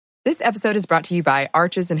This episode is brought to you by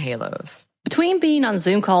Arches and Halos. Between being on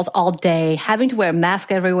Zoom calls all day, having to wear a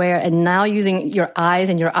mask everywhere, and now using your eyes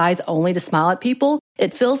and your eyes only to smile at people,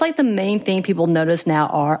 it feels like the main thing people notice now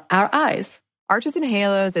are our eyes. Arches and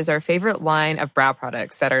Halos is our favorite line of brow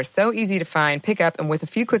products that are so easy to find, pick up, and with a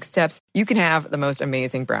few quick steps, you can have the most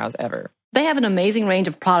amazing brows ever. They have an amazing range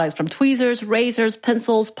of products from tweezers, razors,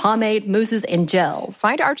 pencils, pomade, mousses, and gels.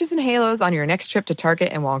 Find Arches and Halos on your next trip to Target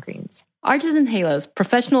and Walgreens. Arches and Halos,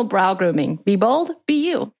 professional brow grooming. Be bold, be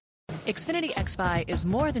you. Xfinity XFi is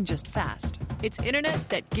more than just fast. It's internet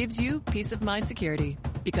that gives you peace of mind security.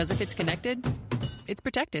 Because if it's connected, it's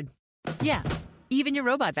protected. Yeah, even your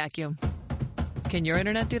robot vacuum. Can your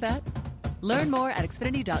internet do that? Learn more at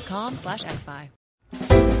xfinity.com/xfi.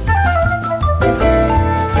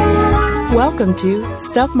 Welcome to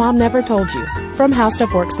Stuff Mom Never Told You from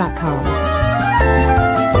HowStuffWorks.com.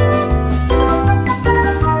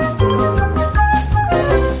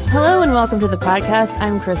 Hello and welcome to the podcast.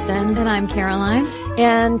 I'm Kristen. And I'm Caroline.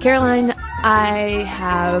 And Caroline, I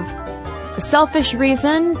have a selfish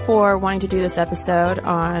reason for wanting to do this episode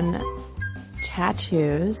on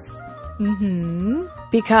tattoos.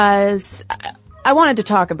 Because I wanted to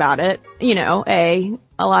talk about it. You know, a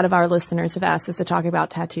lot of our listeners have asked us to talk about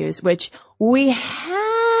tattoos, which we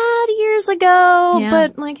had years ago,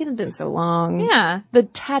 but like it had been so long. Yeah. The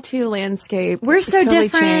tattoo landscape We're so totally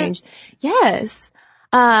different. changed. Yes.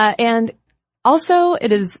 And also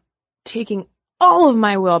it is taking all of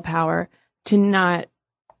my willpower to not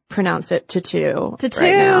pronounce it tattoo.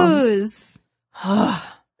 Tattoos. Right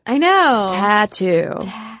I know. Tattoo.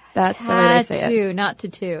 That's the way I say it. Tattoo, not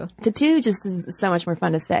tattoo. Tattoo just is so much more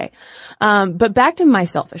fun to say. But back to my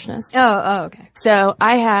selfishness. Oh, okay. So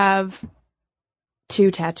I have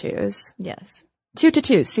 2 tattoos. Yes. 2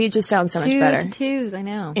 tattoos. See, it just sounds so much better. 2 tattoos, I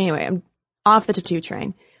know. Anyway, I'm off the tattoo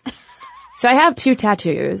train. So I have 2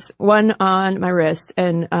 tattoos, one on my wrist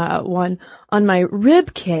and one on my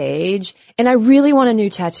rib cage, and I really want a new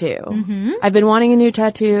tattoo. I've been wanting a new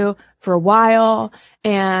tattoo for a while,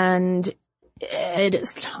 and it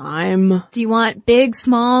is time. Do you want big,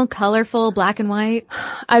 small, colorful, black and white?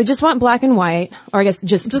 I just want black and white, or I guess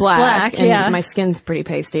just black. And yeah. my skin's pretty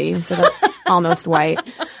pasty, so that's almost white.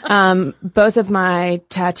 Both of my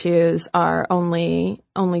tattoos are only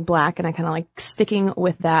black, and I kind of like sticking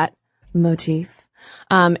with that motif.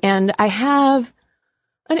 And I have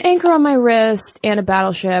an anchor on my wrist and a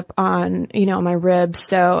battleship on my ribs.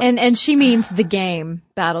 So And she means the game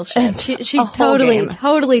Battleship. She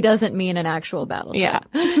totally doesn't mean an actual battleship. yeah,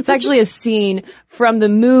 it's actually a scene from the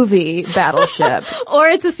movie Battleship. Or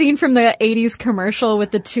it's a scene from the 80s commercial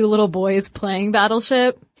with the 2 little boys playing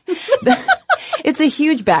Battleship. It's a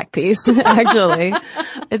huge back piece, actually.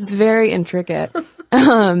 It's very intricate.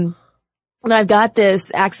 And I've got this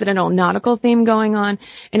accidental nautical theme going on,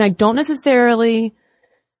 and I don't necessarily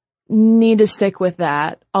need to stick with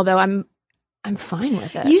that, although I'm fine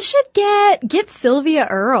with it. You should get Sylvia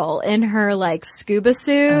Earle in her like scuba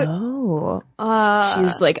suit. Oh.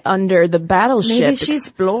 She's like under the battleship maybe she's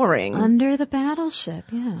exploring. Under the battleship,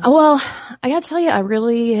 yeah. Oh, well, I gotta tell you, I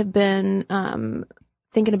really have been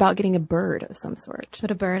thinking about getting a bird of some sort. Put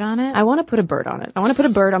a bird on it? I want to put a bird on it. I want to put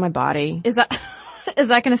a bird on my body. Is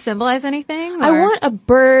that going to symbolize anything? Or? I want a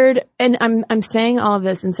bird, and I'm saying all of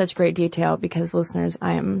this in such great detail because, listeners,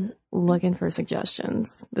 I am looking for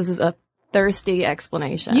suggestions. This is a thirsty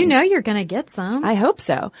explanation. You know you're going to get some. I hope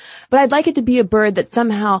so. But I'd like it to be a bird that's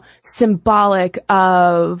somehow symbolic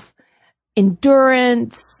of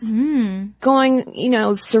endurance,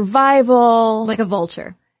 going, survival. Like a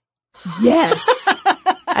vulture. Yes.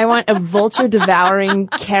 I want a vulture devouring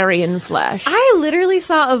carrion flesh. I literally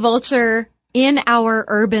saw a vulture in our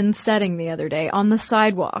urban setting the other day on the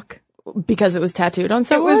sidewalk. Because it was tattooed on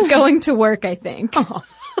someone? It was going to work, I think. Oh.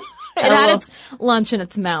 It had its lunch in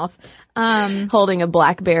its mouth. Holding a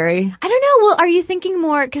blackberry. I don't know. Well, are you thinking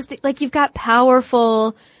more, cause you've got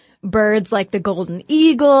powerful birds like the golden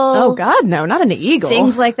eagle. Oh God, no, not an eagle.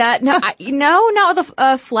 Things like that. No, not with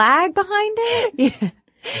a flag behind it.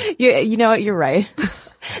 Yeah. You know what? You're right.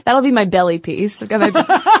 That'll be my belly piece. I've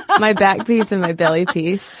got my back piece and my belly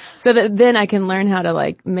piece. So that then I can learn how to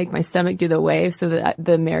like make my stomach do the wave so that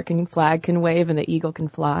the American flag can wave and the eagle can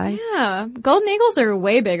fly. Yeah. Golden eagles are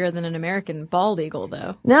way bigger than an American bald eagle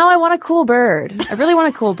though. No, I want a cool bird. I really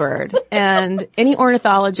want a cool bird. And any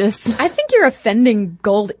ornithologist. I think you're offending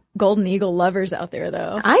golden eagle lovers out there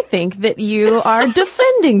though. I think that you are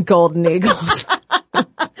defending golden eagles.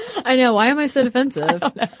 I know. Why am I so defensive?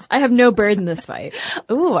 I have no bird in this fight.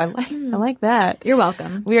 Ooh, I like that. You're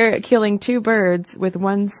welcome. We're killing 2 birds with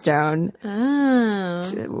 1 stone,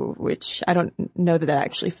 Oh. which I don't know that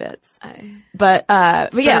actually fits. But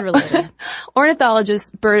yeah, related.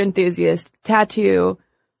 ornithologists, bird enthusiasts, tattoo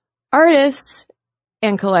artists,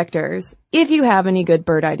 and collectors. If you have any good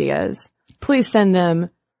bird ideas, please send them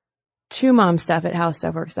to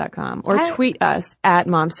momstuff@howstuffworks.com or tweet us at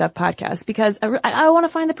momstuffpodcast because I want to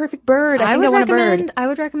find the perfect bird. I think I want a bird. I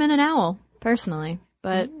would recommend an owl personally,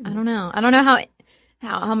 but I don't know. I don't know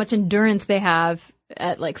how much endurance they have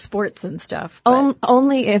at like sports and stuff.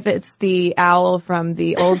 Only if it's the owl from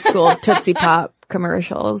the old school Tootsie Pop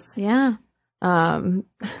commercials. Yeah.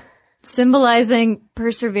 Symbolizing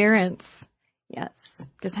perseverance. Yes.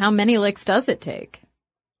 Because how many licks does it take?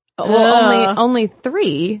 Well, only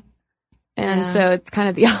 3. And so it's kind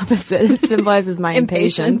of the opposite. It symbolizes my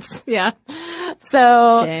impatience. Yeah.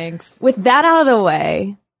 So Jinx. with that out of the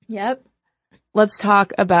way, Yep. let's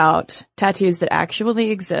talk about tattoos that actually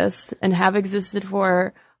exist and have existed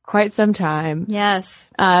for quite some time. Yes.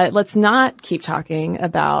 Let's not keep talking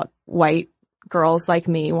about white girls like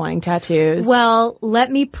me wanting tattoos. Well, let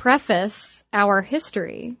me preface our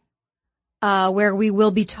history, where we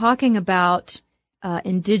will be talking about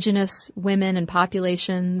indigenous women and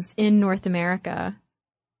populations in North America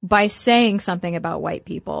by saying something about white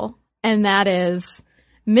people. And that is,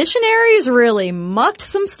 missionaries really mucked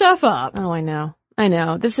some stuff up. Oh, I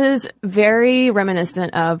know. This is very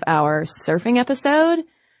reminiscent of our surfing episode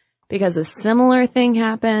because a similar thing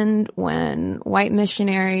happened when white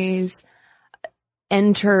missionaries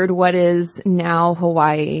entered what is now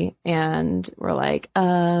Hawaii and were like,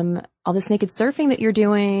 all this naked surfing that you're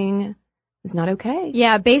doing is not okay.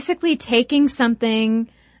 Yeah, basically taking something,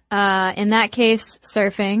 in that case,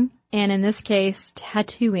 surfing, and in this case,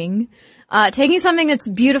 tattooing, taking something that's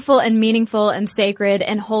beautiful and meaningful and sacred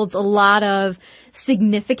and holds a lot of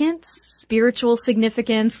significance, spiritual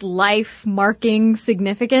significance, life-marking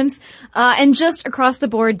significance, and just across the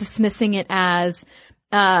board dismissing it as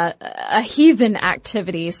a heathen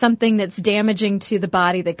activity, something that's damaging to the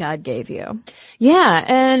body that God gave you. Yeah,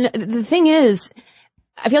 and the thing is,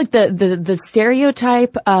 I feel like the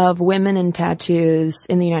stereotype of women in tattoos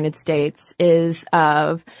in the United States is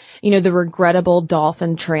of, the regrettable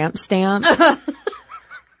dolphin tramp stamp.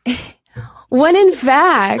 When in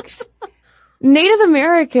fact, Native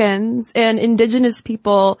Americans and indigenous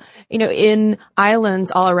people, in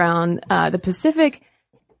islands all around the Pacific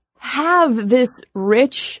have this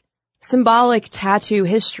rich symbolic tattoo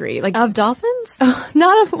history. Like Of dolphins?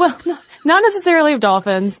 Not necessarily of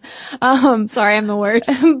dolphins. Sorry, I'm the worst.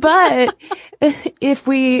 But if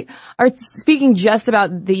we are speaking just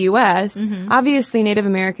about the U.S., obviously Native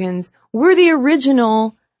Americans were the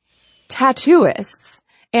original tattooists.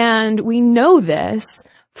 And we know this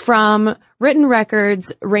from written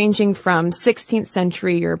records ranging from 16th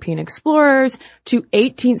century European explorers to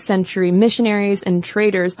 18th century missionaries and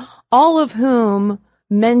traders, all of whom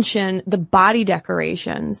mention the body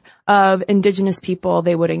decorations of indigenous people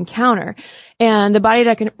they would encounter. And the body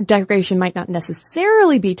decoration might not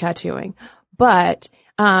necessarily be tattooing, but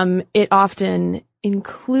it often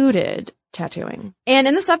included tattooing. And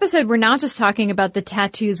in this episode, we're not just talking about the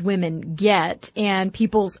tattoos women get and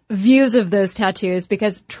people's views of those tattoos,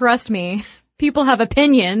 because trust me, people have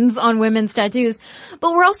opinions on women's tattoos,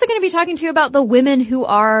 but we're also going to be talking to you about the women who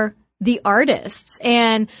are the artists.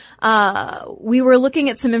 And we were looking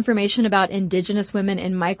at some information about indigenous women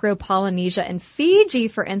in Micro-Polynesia and Fiji,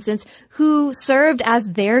 for instance, who served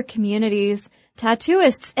as their community's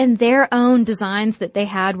tattooists, and their own designs that they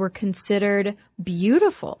had were considered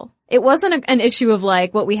beautiful. It wasn't an issue of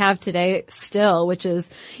like what we have today still, which is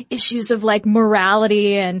issues of like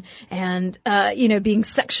morality and being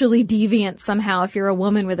sexually deviant somehow if you're a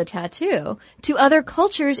woman with a tattoo. To other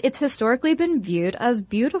cultures, it's historically been viewed as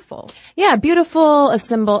beautiful. Yeah, beautiful, a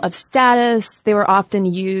symbol of status. They were often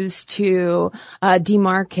used to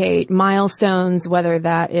demarcate milestones, whether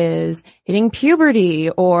that is hitting puberty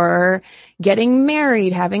or getting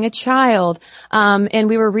married, having a child. And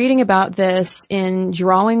we were reading about this in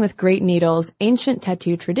Drawing with Great Needles, Ancient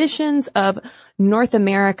Tattoo Traditions of North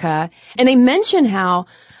America. And they mention how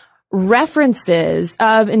references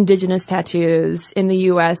of indigenous tattoos in the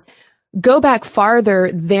U.S. go back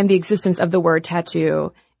farther than the existence of the word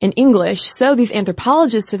tattoo in English. So these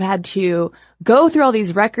anthropologists have had to go through all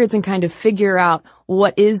these records and kind of figure out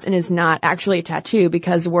what is and is not actually a tattoo,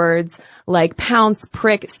 because words like pounce,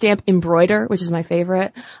 prick, stamp, embroider, which is my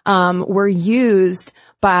favorite, were used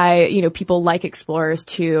by, people like explorers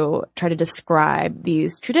to try to describe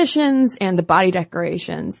these traditions and the body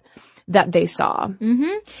decorations that they saw.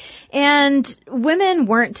 And women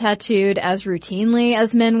weren't tattooed as routinely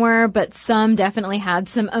as men were, but some definitely had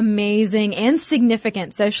some amazing and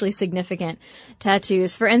significant, socially significant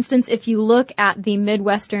tattoos. For instance, if you look at the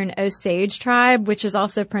Midwestern Osage tribe, which is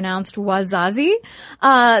also pronounced Wazazi,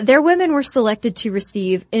 their women were selected to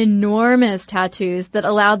receive enormous tattoos that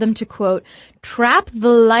allowed them to, quote, trap the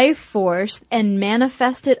life force and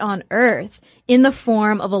manifest it on Earth in the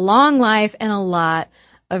form of a long life and a lot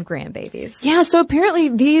of grandbabies. Yeah, so apparently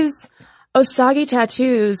these Osage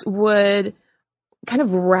tattoos would kind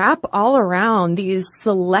of wrap all around these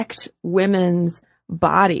select women's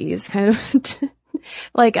bodies. Kind of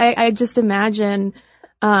like I just imagine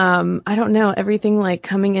I don't know, everything like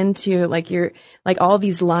coming into like your like all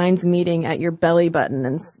these lines meeting at your belly button,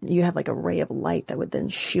 and you have like a ray of light that would then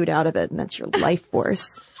shoot out of it, and that's your life force.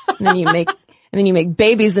 And then you make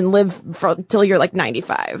babies and live till you're like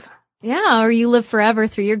 95. Yeah, or you live forever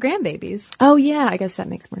through your grandbabies. Oh yeah, I guess that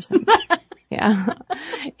makes more sense. Yeah.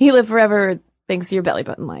 You live forever thanks to your belly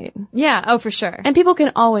button light. Yeah, oh for sure. And people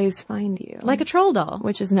can always find you. Like a troll doll.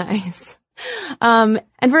 Which is nice. And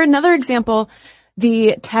for another example,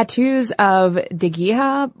 the tattoos of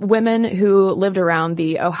Dagiha, women who lived around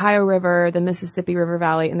the Ohio River, the Mississippi River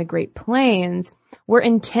Valley, and the Great Plains, were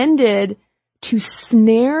intended to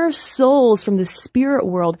snare souls from the spirit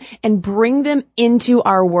world and bring them into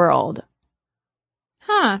our world.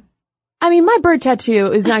 Huh. I mean, my bird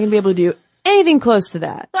tattoo is not going to be able to do anything close to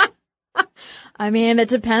that. I mean, it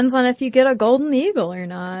depends on if you get a golden eagle or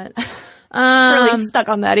not. Really stuck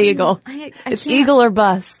on that eagle. It's eagle or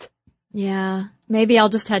bust. Yeah. Maybe I'll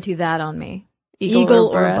just tattoo that on me. Eagle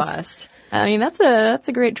or bust. I mean, that's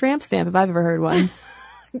a great tramp stamp if I've ever heard one.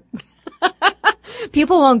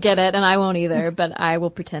 People won't get it, and I won't either, but I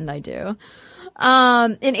will pretend I do. In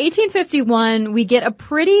 1851, we get a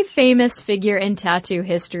pretty famous figure in tattoo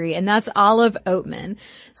history, and that's Olive Oatman.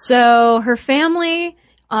 So her family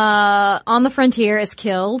on the frontier is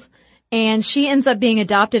killed, and she ends up being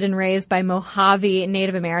adopted and raised by Mojave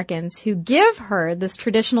Native Americans who give her this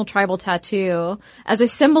traditional tribal tattoo as a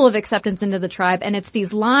symbol of acceptance into the tribe, and it's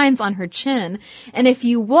these lines on her chin. And if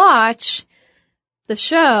you watch the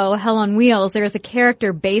show, Hell on Wheels, there is a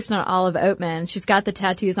character based on Olive Oatman. She's got the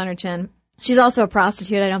tattoos on her chin. She's also a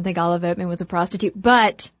prostitute. I don't think Olive Oatman was a prostitute,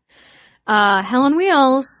 but Hell on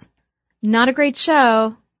Wheels, not a great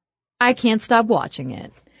show. I can't stop watching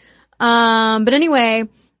it. But anyway,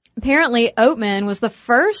 apparently Oatman was the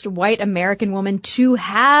first white American woman to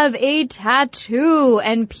have a tattoo,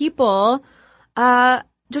 and people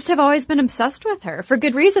just have always been obsessed with her for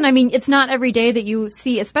good reason. I mean, it's not every day that you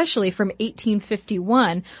see, especially from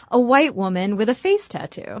 1851, a white woman with a face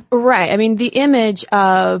tattoo. Right. I mean, the image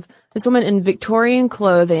of this woman in Victorian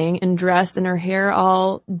clothing and dressed and her hair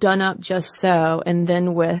all done up just so, and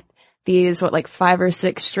then with these, like 5 or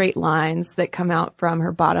 6 straight lines that come out from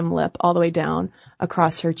her bottom lip all the way down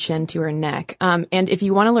across her chin to her neck. And if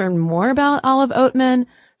you want to learn more about Olive Oatman,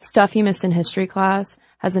 Stuff You Missed in History Class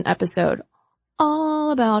has an episode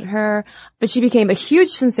all about her. But she became a huge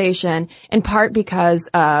sensation in part because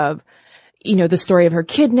of, you know, the story of her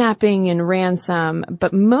kidnapping and ransom,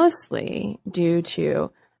 but mostly due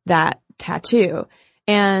to that tattoo.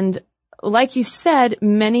 And like you said,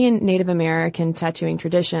 many Native American tattooing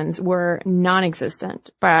traditions were non-existent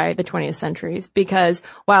by the 20th centuries because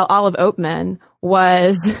while Olive Oatman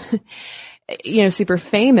was, you know, super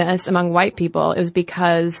famous among white people, it was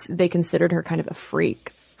because they considered her kind of a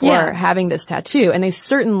freak for having this tattoo. And they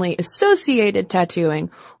certainly associated tattooing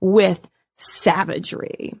with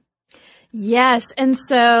savagery. Yes. And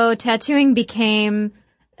so tattooing became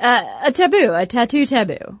a tattoo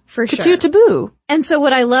taboo, for sure. Tattoo taboo. And so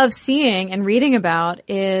what I love seeing and reading about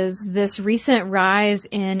is this recent rise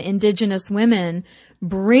in indigenous women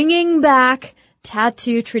bringing back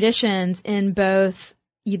tattoo traditions in both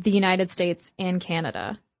the United States and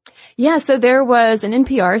Canada. Yeah, so there was an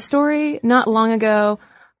NPR story not long ago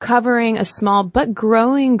covering a small but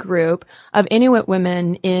growing group of Inuit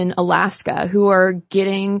women in Alaska who are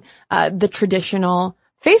getting the traditional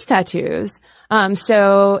face tattoos.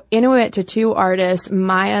 So Inuit tattoo artist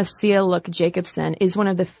Maya Sialuk Jacobson is one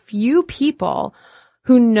of the few people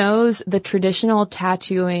who knows the traditional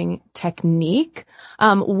tattooing technique,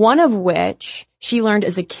 one of which she learned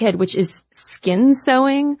as a kid, which is skin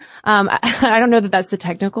sewing. I don't know that that's the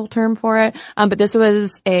technical term for it, but this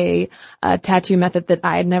was a tattoo method that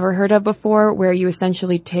I had never heard of before, where you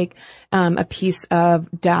essentially take a piece of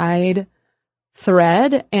dyed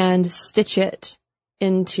thread and stitch it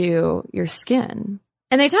into your skin.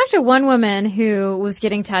 And they talked to one woman who was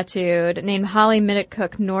getting tattooed named Holly Minnick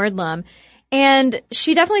Cook Nordlum. And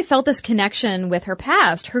she definitely felt this connection with her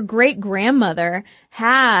past. Her great-grandmother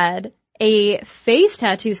had a face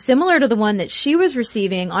tattoo similar to the one that she was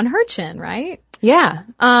receiving on her chin, right? Yeah.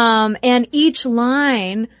 And each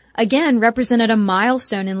line, again, represented a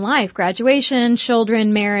milestone in life, graduation,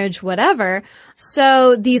 children, marriage, whatever.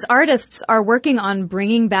 So these artists are working on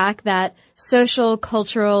bringing back that social,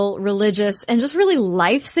 cultural, religious, and just really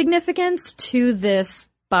life significance to this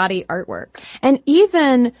body artwork. And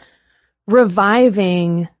even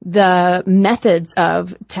reviving the methods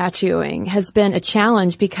of tattooing has been a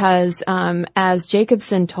challenge because, as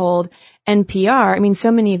Jacobson told NPR, I mean,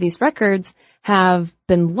 so many of these records have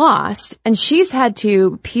been lost, and she's had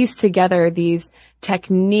to piece together these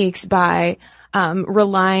techniques by,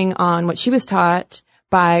 relying on what she was taught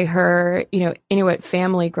by her, Inuit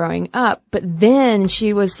family growing up. But then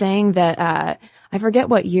she was saying that, I forget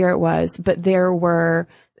what year it was, but there were,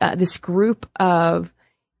 this group of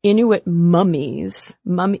Inuit mummies,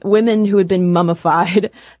 women who had been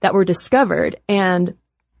mummified that were discovered. And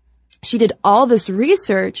she did all this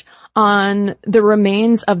research on the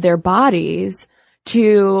remains of their bodies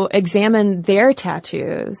to examine their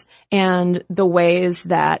tattoos and the ways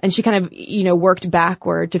that, and she kind of, worked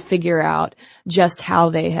backward to figure out just how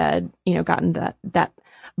they had, gotten that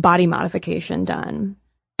body modification done.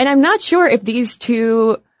 And I'm not sure if these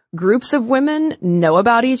two groups of women know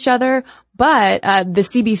about each other, but the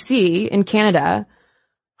CBC in Canada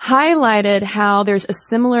highlighted how there's a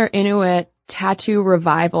similar Inuit tattoo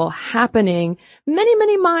revival happening many,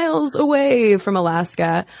 many miles away from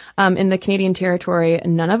Alaska, in the Canadian territory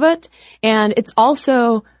Nunavut. And it's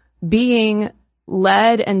also being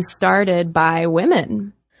led and started by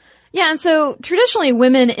women. Yeah, and so traditionally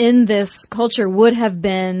women in this culture would have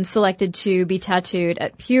been selected to be tattooed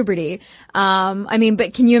at puberty.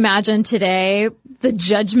 But can you imagine today the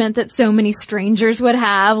judgment that so many strangers would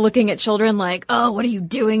have looking at children like, oh, what are you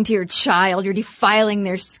doing to your child? You're defiling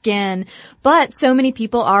their skin. But so many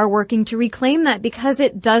people are working to reclaim that because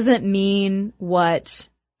it doesn't mean what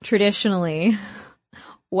traditionally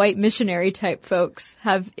white missionary type folks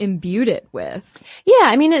have imbued it with.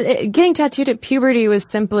 Yeah, getting tattooed at puberty was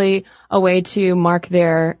simply a way to mark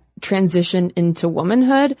their transition into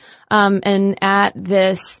womanhood. And at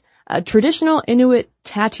this traditional Inuit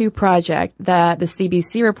tattoo project that the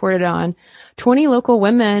CBC reported on, 20 local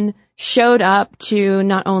women showed up to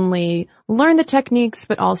not only learn the techniques,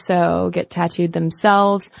 but also get tattooed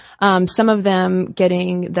themselves. Some of them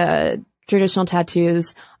getting the traditional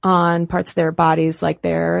tattoos on parts of their bodies, like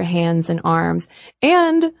their hands and arms,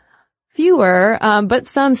 and fewer, but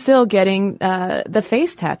some still getting the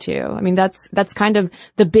face tattoo. That's kind of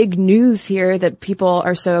the big news here that people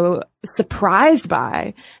are so surprised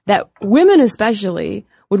by, that women especially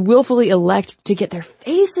would willfully elect to get their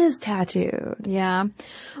faces tattooed. Yeah.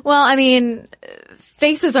 Well,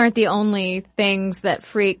 faces aren't the only things that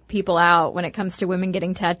freak people out when it comes to women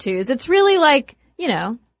getting tattoos. It's really like,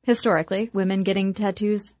 historically, women getting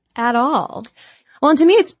tattoos at all. Well, and to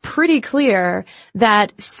me, it's pretty clear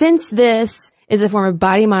that since this is a form of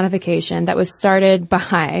body modification that was started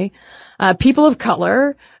by people of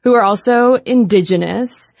color who are also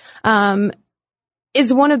indigenous,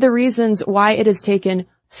 is one of the reasons why it has taken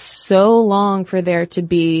so long for there to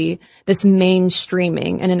be this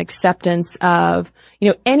mainstreaming and an acceptance of,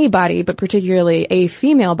 any body, but particularly a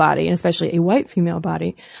female body, and especially a white female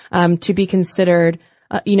body, to be considered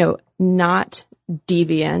not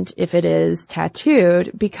deviant if it is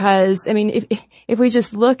tattooed. Because, if we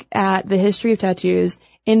just look at the history of tattoos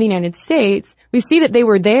in the United States, we see that they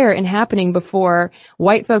were there and happening before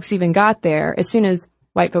white folks even got there. As soon as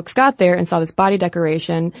white folks got there and saw this body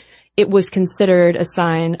decoration, it was considered a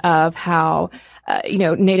sign of how,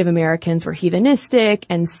 Native Americans were heathenistic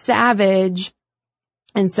and savage.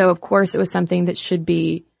 And so, of course, it was something that should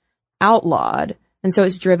be outlawed. And so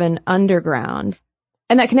it's driven underground.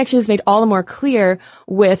 And that connection is made all the more clear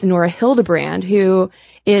with Nora Hildebrand, who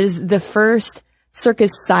is the first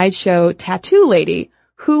circus sideshow tattoo lady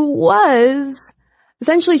who was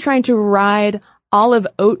essentially trying to ride Olive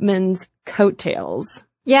Oatman's coattails.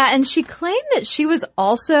 Yeah, and she claimed that she was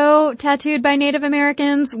also tattooed by Native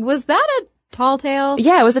Americans. Was that a tall tale?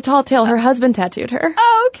 Yeah, it was a tall tale. Her husband tattooed her.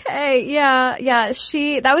 Okay, yeah.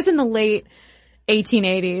 That was in the late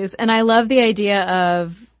 1880s, and I love the idea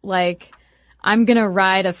of, I'm gonna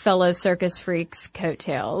ride a fellow circus freak's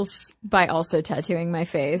coattails by also tattooing my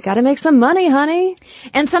face. Gotta make some money, honey.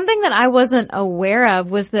 And something that I wasn't aware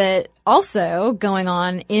of was that also going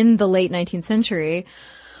on in the late 19th century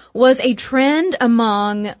was a trend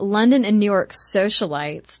among London and New York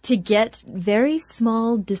socialites to get very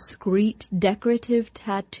small, discreet, decorative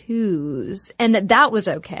tattoos, and that was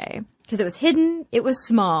okay. because it was hidden, it was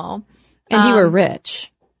small. And you were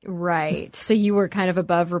rich. Right. So you were kind of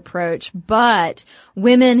above reproach, but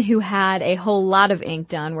women who had a whole lot of ink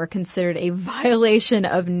done were considered a violation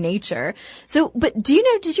of nature. So, but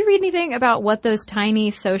did you read anything about what those tiny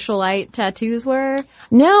socialite tattoos were?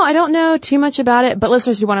 No, I don't know too much about it, but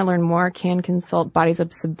listeners who want to learn more can consult Bodies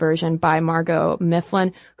of Subversion by Margot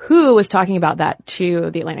Mifflin, who was talking about that to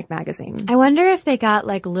the Atlantic magazine. I wonder if they got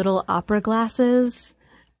like little opera glasses.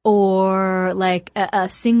 Or like a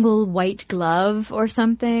single white glove or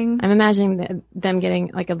something. I'm imagining them getting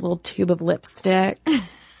like a little tube of lipstick,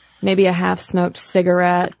 maybe a half-smoked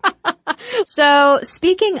cigarette. So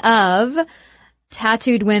speaking of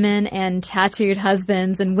tattooed women and tattooed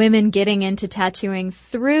husbands and women getting into tattooing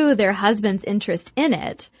through their husband's interest in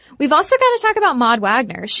it, we've also got to talk about Maud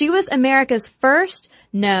Wagner. She was America's first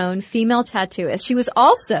known female tattooist. She was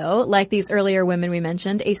also, like these earlier women we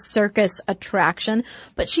mentioned, a circus attraction,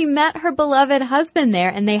 but she met her beloved husband there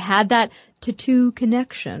and they had that tattoo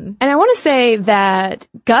connection. And I want to say that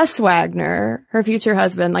Gus Wagner, her future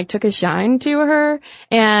husband, like took a shine to her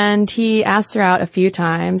and he asked her out a few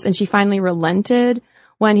times and she finally relented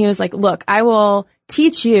when he was like, look, I will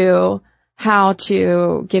teach you how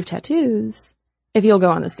to give tattoos if you'll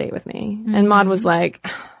go on this date with me. Mm-hmm. And Maud was like,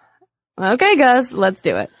 okay, Gus, let's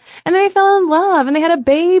do it. And they fell in love and they had a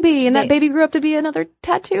baby and that baby grew up to be another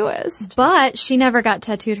tattooist. But she never got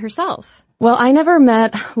tattooed herself. Well, I never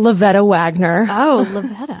met Lavetta Wagner. Oh,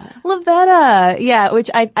 Lavetta. Lavetta. Yeah,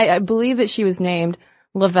 which I believe that she was named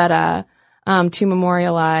Lavetta, to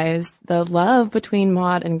memorialize the love between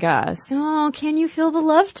Maud and Gus. Oh, can you feel the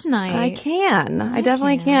love tonight? I can. I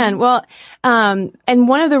definitely can. Well, and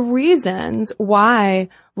one of the reasons why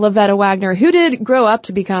Lavetta Wagner, who did grow up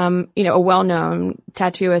to become, a well-known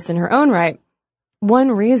tattooist in her own right, one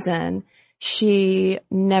reason she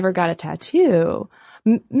never got a tattoo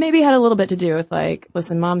maybe had a little bit to do with like,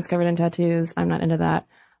 listen, mom's covered in tattoos. I'm not into that.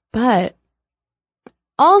 But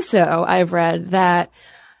also I've read that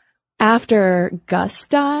after Gus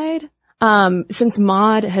died, since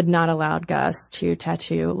Maud had not allowed Gus to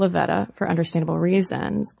tattoo Lavetta for understandable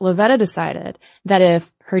reasons, Lavetta decided that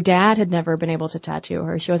if her dad had never been able to tattoo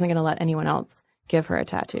her, she wasn't going to let anyone else give her a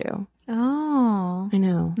tattoo. Oh. I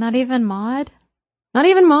know. Not even Maud? Not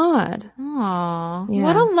even Maud. Aw. Yeah.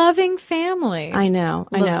 What a loving family. I know.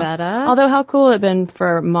 Lavetta. Although how cool it had been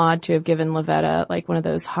for Maud to have given Lavetta like one of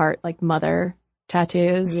those heart, like mother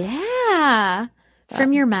tattoos. Yeah.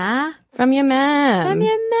 From your ma? From your mom. From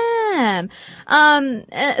your mom.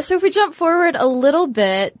 So if we jump forward a little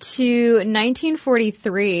bit to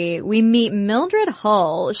 1943, we meet Mildred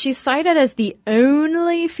Hull. She's cited as the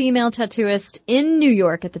only female tattooist in New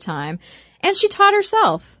York at the time, and she taught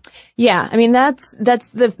herself. Yeah, I mean that's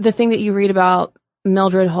the thing that you read about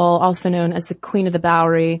Mildred Hull, also known as the Queen of the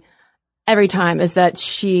Bowery, every time is that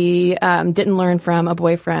she didn't learn from a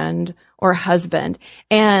boyfriend or husband.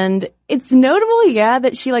 And it's notable, yeah,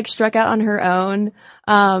 that she like struck out on her own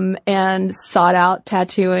and sought out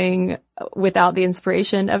tattooing without the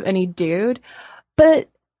inspiration of any dude. But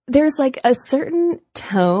there's like a certain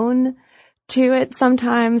tone to it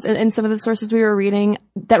sometimes in some of the sources we were reading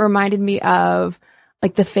that reminded me of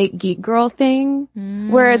like the fake geek girl thing,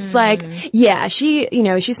 where it's like, yeah,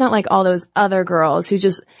 she's not like all those other girls who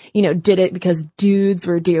just, did it because dudes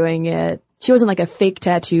were doing it. She wasn't like a fake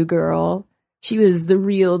tattoo girl. She was the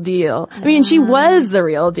real deal. I mean, she was the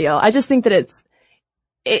real deal. I just think that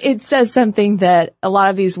it says something that a lot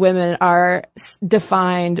of these women are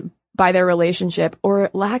defined by their relationship or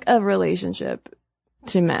lack of relationship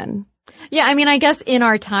to men. Yeah, I mean, I guess in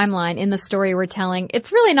our timeline, in the story we're telling,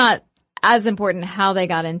 it's really not as important how they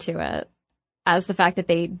got into it as the fact that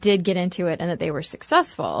they did get into it and that they were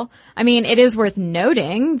successful. I mean, it is worth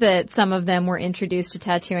noting that some of them were introduced to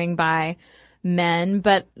tattooing by men,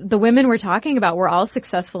 but the women we're talking about were all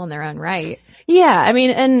successful in their own right. Yeah, I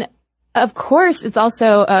mean, and of course, it's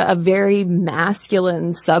also a very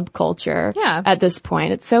masculine subculture at this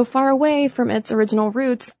point. It's so far away from its original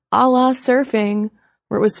roots, a la surfing,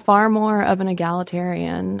 where it was far more of an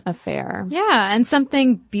egalitarian affair. Yeah, and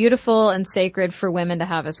something beautiful and sacred for women to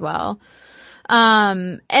have as well.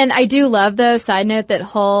 And I do love, though, side note, that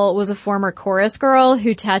Hull was a former chorus girl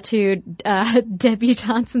who tattooed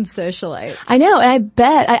debutantes and socialites. I know, and I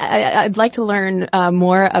bet I'd like to learn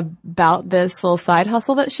more about this little side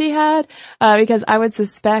hustle that she had, because I would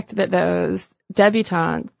suspect that those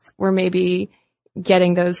debutantes were maybe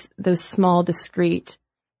getting those small, discreet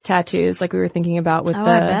tattoos like we were thinking about with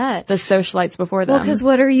the socialites before them. Well, because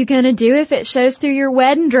what are you going to do if it shows through your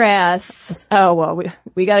wedding dress? Oh, well,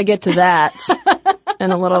 we got to get to that in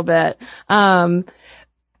a little bit.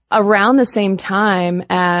 around the same time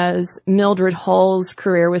as Mildred Hull's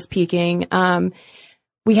career was peaking,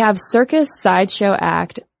 we have circus sideshow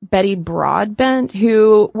act Betty Broadbent,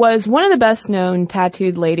 who was one of the best known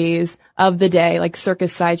tattooed ladies of the day, like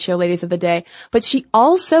circus sideshow ladies of the day. But she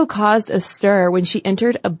also caused a stir when she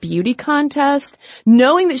entered a beauty contest,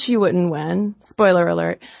 knowing that she wouldn't win. Spoiler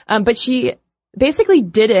alert. But she basically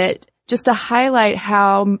did it just to highlight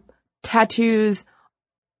how tattoos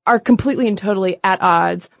are completely and totally at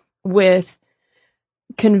odds with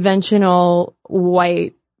conventional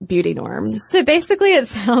white beauty norms. So basically it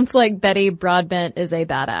sounds like Betty Broadbent is a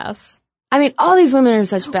badass. I mean, all these women are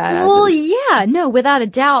such badasses. Well, yeah, no, without a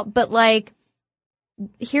doubt. But like,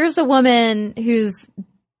 here's a woman who's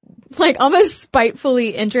like almost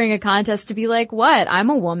spitefully entering a contest to be like, what? I'm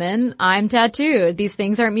a woman. I'm tattooed. These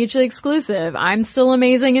things aren't mutually exclusive. I'm still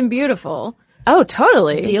amazing and beautiful. Oh,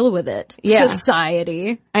 totally. Deal with it. Yeah.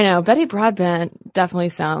 Society. I know. Betty Broadbent definitely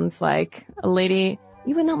sounds like a lady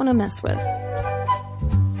you would not want to mess with.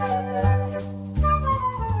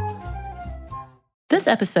 This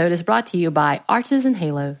episode is brought to you by Arches and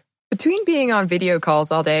Halos. Between being on video calls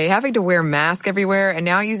all day, having to wear masks everywhere, and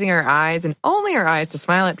now using our eyes and only our eyes to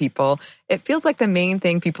smile at people, it feels like the main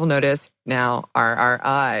thing people notice now are our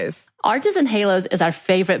eyes. Arches and Halos is our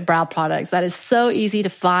favorite brow products that is so easy to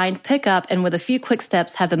find, pick up, and with a few quick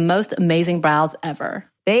steps have the most amazing brows ever.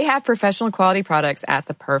 They have professional quality products at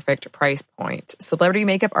the perfect price point. Celebrity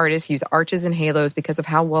makeup artists use Arches and Halos because of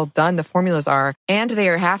how well done the formulas are, and they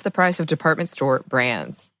are half the price of department store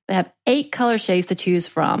brands. They have 8 color shades to choose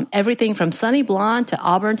from, everything from sunny blonde to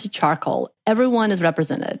auburn to charcoal. Everyone is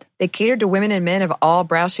represented. They cater to women and men of all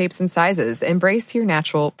brow shapes and sizes. Embrace your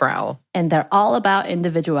natural brow. And they're all about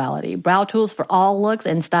individuality. Brow tools for all looks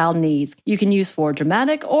and style needs. You can use for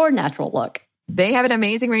dramatic or natural look. They have an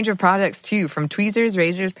amazing range of products, too, from tweezers,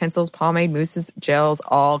 razors, pencils, pomade, mousses, gels,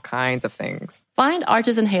 all kinds of things. Find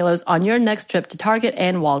Arches and Halos on your next trip to Target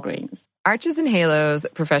and Walgreens. Arches and Halos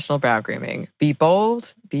Professional Brow Grooming. Be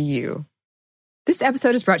bold, be you. This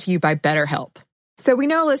episode is brought to you by BetterHelp. So we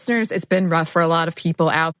know, listeners, it's been rough for a lot of people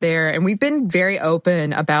out there, and we've been very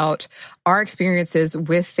open about our experiences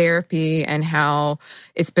with therapy and how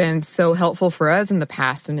it's been so helpful for us in the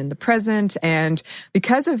past and in the present. And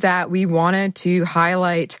because of that, we wanted to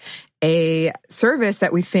highlight a service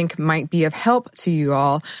that we think might be of help to you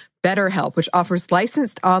all, BetterHelp, which offers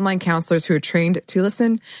licensed online counselors who are trained to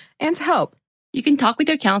listen and to help. You can talk with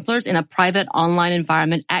your counselors in a private online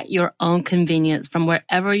environment at your own convenience from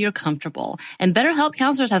wherever you're comfortable. And BetterHelp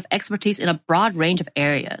counselors have expertise in a broad range of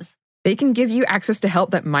areas. They can give you access to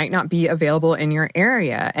help that might not be available in your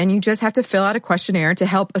area. And you just have to fill out a questionnaire to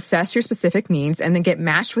help assess your specific needs and then get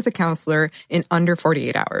matched with a counselor in under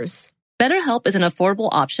 48 hours. BetterHelp is an affordable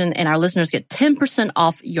option, and our listeners get 10%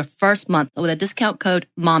 off your first month with a discount code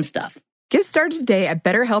MOMSTUFF. Get started today at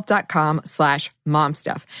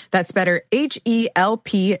BetterHelp.com/momstuff. That's better,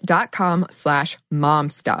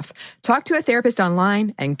 HELP.com/momstuff. Talk to a therapist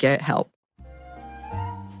online and get help.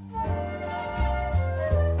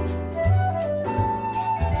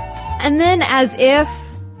 And then as if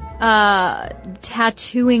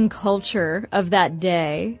tattooing culture of that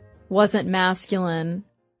day wasn't masculine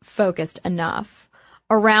focused enough,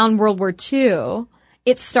 around World War II,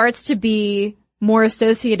 it starts to be more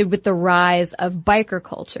associated with the rise of biker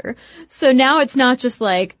culture. So now it's not just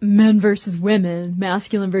like men versus women,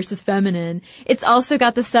 masculine versus feminine. It's also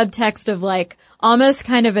got the subtext of like almost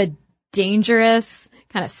kind of a dangerous,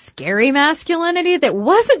 kind of scary masculinity that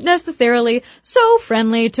wasn't necessarily so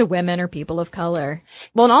friendly to women or people of color.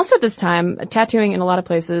 Well, and also at this time, tattooing in a lot of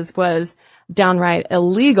places was downright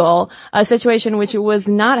illegal, a situation which was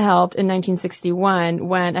not helped in 1961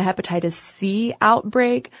 when a hepatitis C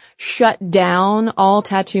outbreak shut down all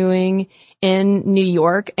tattooing in New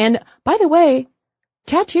York. And by the way,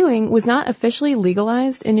 tattooing was not officially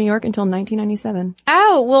legalized in New York until 1997.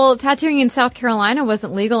 Oh, well, tattooing in South Carolina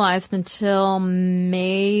wasn't legalized until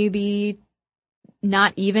maybe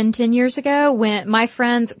not even 10 years ago when my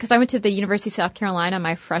friends, because I went to the University of South Carolina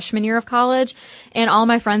my freshman year of college, and all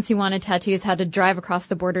my friends who wanted tattoos had to drive across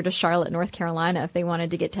the border to Charlotte, North Carolina if they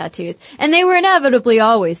wanted to get tattoos. And they were inevitably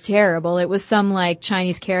always terrible. It was some like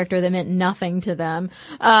Chinese character that meant nothing to them.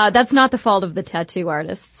 That's not the fault of the tattoo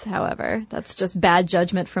artists, however. That's just bad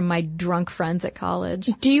judgment from my drunk friends at college.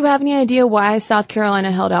 Do you have any idea why South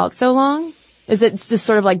Carolina held out so long? Is it just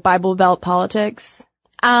sort of like Bible Belt politics?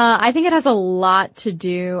 I think it has a lot to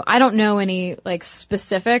do. I don't know any like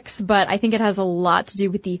specifics, but I think it has a lot to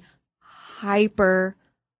do with the hyper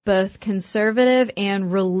both conservative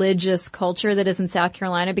and religious culture that is in South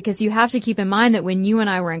Carolina, because you have to keep in mind that when you and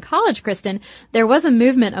I were in college, Kristen, there was a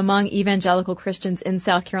movement among evangelical Christians in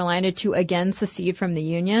South Carolina to again secede from the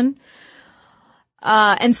Union.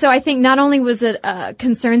 And so I think not only was it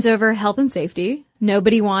concerns over health and safety,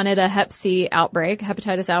 nobody wanted a Hep C outbreak,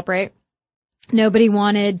 hepatitis outbreak. Nobody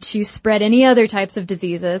wanted to spread any other types of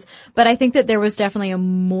diseases, but I think that there was definitely a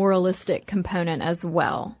moralistic component as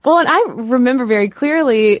well. Well, and I remember very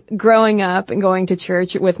clearly growing up and going to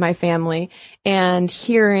church with my family and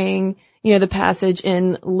hearing, the passage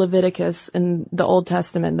in Leviticus in the Old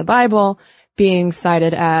Testament, the Bible, being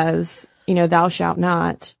cited as, thou shalt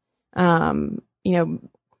not,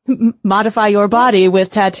 modify your body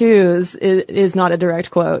with tattoos is not a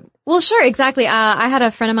direct quote. Well, sure, exactly. I had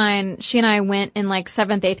a friend of mine, she and I went in like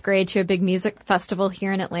 7th, 8th grade to a big music festival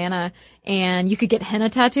here in Atlanta, and you could get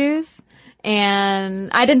henna tattoos.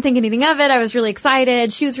 And I didn't think anything of it. I was really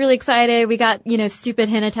excited. She was really excited. We got, stupid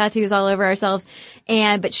henna tattoos all over ourselves.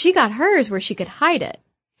 But she got hers where she could hide it.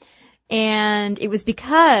 And it was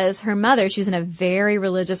because her mother, she was in a very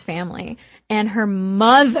religious family, and her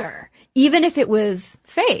mother, even if it was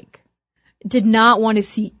fake, did not want to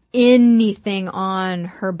see anything on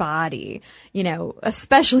her body,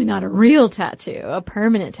 especially not a real tattoo, a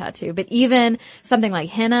permanent tattoo, but even something like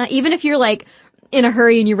henna, even if you're like in a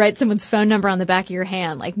hurry and you write someone's phone number on the back of your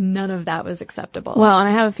hand, like none of that was acceptable. Well, and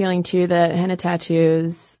I have a feeling too that henna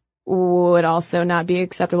tattoos would also not be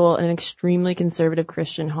acceptable in an extremely conservative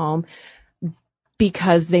Christian home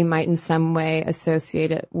because they might in some way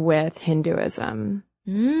associate it with Hinduism.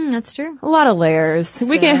 That's true. A lot of layers.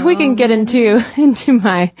 We can get into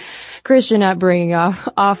my Christian upbringing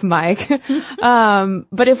off mic.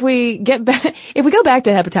 But if we go back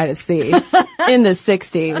to hepatitis C in the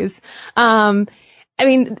 60s,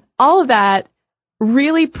 all of that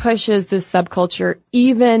really pushes this subculture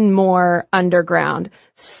even more underground.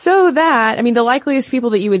 So that, the likeliest people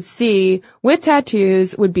that you would see with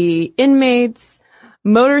tattoos would be inmates,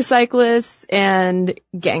 motorcyclists, and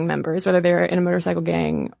gang members, whether they're in a motorcycle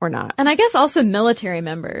gang or not. And I guess also military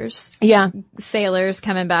members. Yeah. Sailors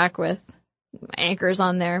coming back with anchors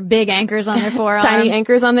on big anchors on their forearm. Tiny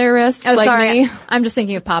anchors on their wrists. Oh, like sorry. Me. I'm just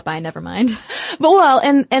thinking of Popeye, never mind. But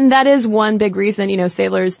and that is one big reason,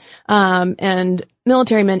 sailors, and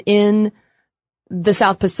military men in the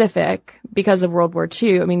South Pacific because of World War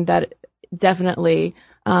II. That definitely,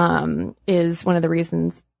 is one of the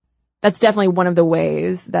reasons. That's definitely one of the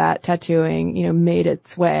ways that tattooing, made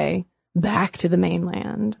its way back to the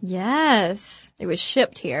mainland. Yes. It was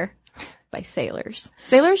shipped here by sailors.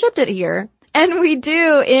 Sailors shipped it here. And we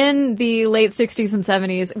do, in the late 60s and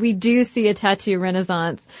 70s, we do see a tattoo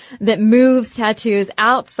renaissance that moves tattoos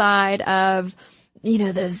outside of,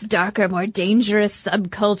 those darker, more dangerous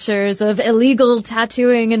subcultures of illegal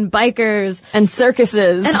tattooing and bikers. And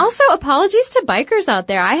circuses. And also apologies to bikers out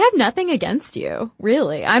there. I have nothing against you,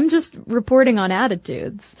 really. I'm just reporting on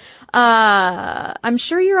attitudes. I'm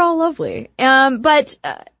sure you're all lovely. But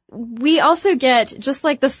we also get, just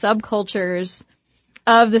like the subcultures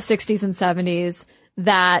of the 60s and 70s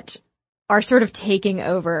that are sort of taking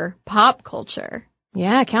over pop culture.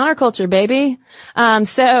 Yeah, counterculture, baby.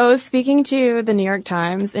 So speaking to the New York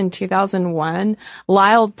Times in 2001,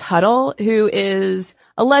 Lyle Tuttle, who is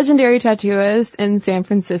a legendary tattooist in San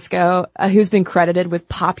Francisco, who's been credited with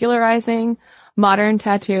popularizing modern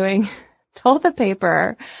tattooing, told the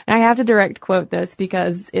paper, and I have to direct quote this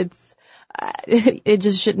because it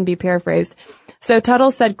just shouldn't be paraphrased. So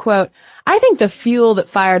Tuttle said, quote, "I think the fuel that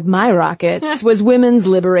fired my rockets was women's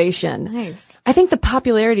liberation. Nice. I think the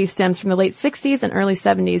popularity stems from the late 60s and early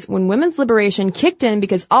 70s when women's liberation kicked in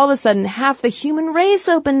because all of a sudden half the human race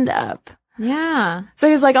opened up." Yeah. So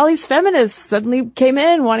he's like, all these feminists suddenly came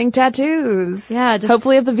in wanting tattoos. Yeah.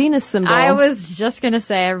 Hopefully of the Venus symbol. I was just going to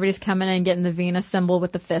say everybody's coming in and getting the Venus symbol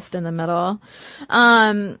with the fist in the middle.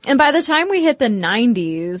 And by the time we hit the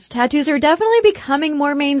 90s, tattoos are definitely becoming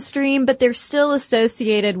more mainstream, but they're still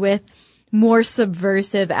associated with more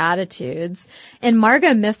subversive attitudes. And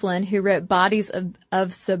Margot Mifflin, who wrote Bodies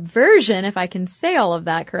of Subversion, if I can say all of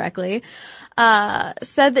that correctly,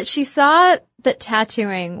 said that she saw that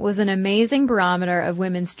tattooing was an amazing barometer of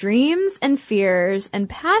women's dreams and fears and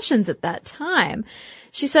passions at that time.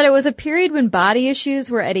 She said it was a period when body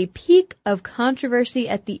issues were at a peak of controversy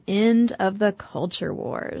at the end of the culture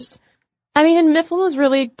wars. And Mifflin was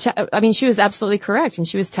really, she was absolutely correct, and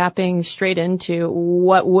she was tapping straight into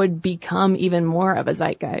what would become even more of a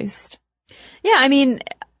zeitgeist. Yeah, in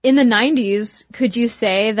the 90s, could you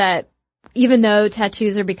say that even though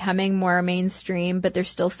tattoos are becoming more mainstream, but they're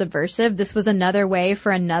still subversive, this was another way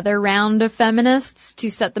for another round of feminists to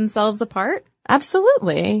set themselves apart?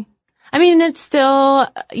 Absolutely. I mean, it's still,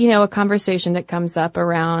 a conversation that comes up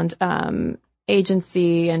around,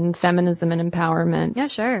 agency and feminism and empowerment. Yeah,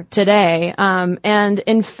 sure. Today. And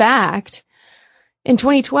in fact, in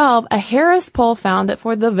 2012, a Harris poll found that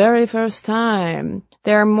for the very first time,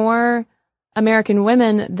 there are more American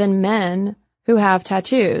women than men who have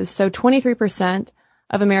tattoos. So 23%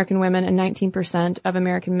 of American women and 19% of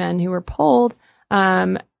American men who were polled,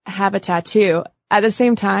 have a tattoo. At the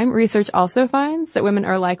same time, research also finds that women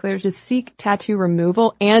are likelier to seek tattoo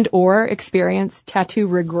removal and or experience tattoo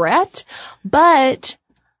regret. But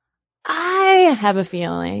I have a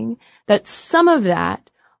feeling that some of that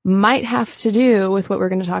might have to do with what we're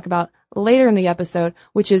going to talk about later in the episode,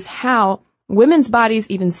 which is how women's bodies,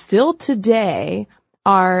 even still today,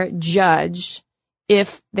 are judged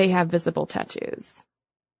if they have visible tattoos.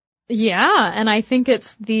 Yeah, and I think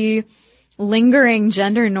it's the lingering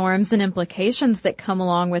gender norms and implications that come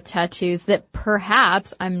along with tattoos that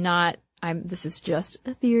perhaps this is just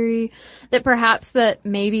a theory, that perhaps that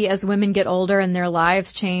maybe as women get older and their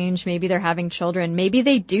lives change, maybe they're having children, maybe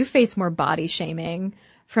they do face more body shaming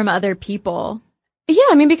from other people. Yeah,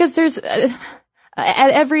 I mean, because there's, at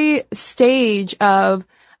every stage of,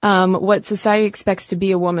 what society expects to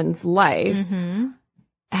be a woman's life,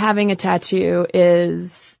 having a tattoo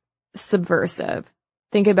is subversive.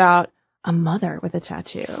 Think about a mother with a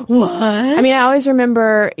tattoo. What? I mean, I always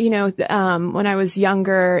remember, when I was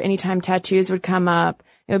younger, anytime tattoos would come up,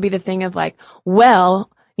 it would be the thing of like, well,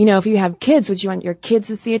 if you have kids, would you want your kids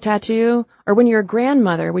to see a tattoo? Or when you're a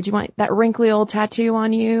grandmother, would you want that wrinkly old tattoo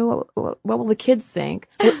on you? What will the kids think?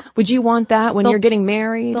 Would you want that when you're getting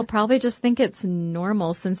married? They'll probably just think it's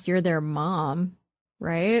normal since you're their mom,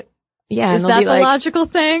 right? Yeah. Is that the logical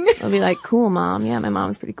thing? They'll be like, cool, mom. Yeah, my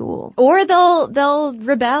mom's pretty cool. Or they'll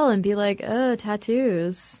rebel and be like,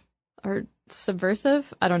 tattoos are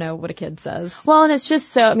subversive. I don't know what a kid says. Well, and it's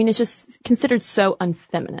just considered so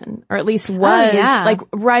unfeminine, or at least was, like,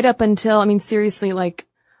 right up until, seriously, like,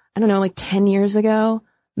 I don't know, like 10 years ago,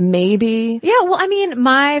 maybe. Yeah, well,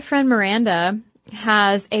 my friend Miranda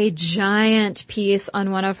has a giant piece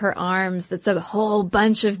on one of her arms that's a whole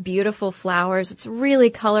bunch of beautiful flowers. It's really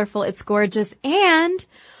colorful. It's gorgeous. And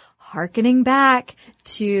hearkening back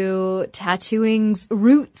to tattooing's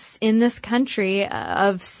roots in this country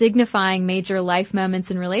of signifying major life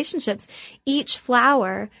moments and relationships, each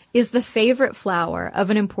flower is the favorite flower of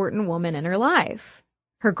an important woman in her life.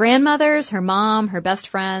 Her grandmother's, her mom, her best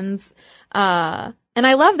friends. And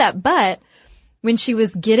I love that. But when she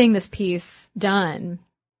was getting this piece done,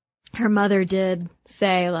 her mother did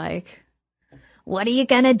say, like, what are you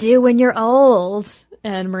gonna do when you're old?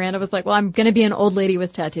 And Miranda was like, well, I'm gonna be an old lady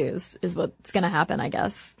with tattoos is what's gonna happen, I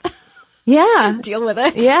guess. Yeah. Deal with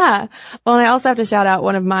it. Yeah. Well, and I also have to shout out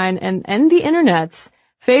one of mine and the internet's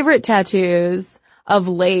favorite tattoos of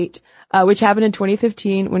late, which happened in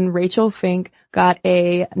 2015 when Rachel Fink got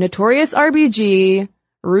a Notorious RBG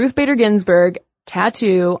Ruth Bader Ginsburg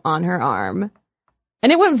tattoo on her arm.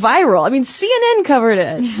 And it went viral. CNN covered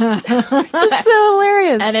it. Just so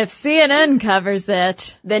hilarious. And if CNN covers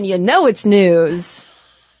it, then you know it's news.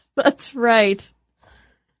 That's right.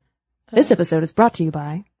 This episode is brought to you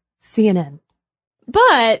by CNN.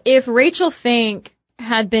 But if Rachel Fink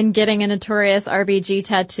had been getting a Notorious RBG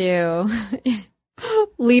tattoo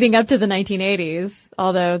leading up to the 1980s,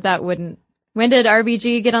 although that wouldn't... When did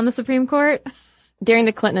RBG get on the Supreme Court? During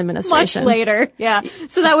the Clinton administration. Much later, yeah.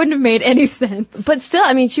 So that wouldn't have made any sense. But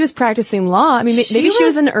still, she was practicing law. Maybe she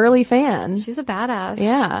was an early fan. She was a badass.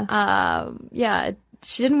 Yeah. Yeah.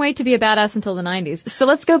 She didn't wait to be a badass until the 90s. So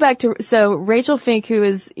let's go back to, Rachel Fink, who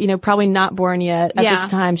is, probably not born yet at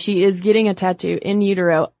this time, she is getting a tattoo in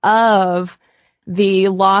utero of the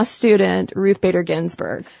law student Ruth Bader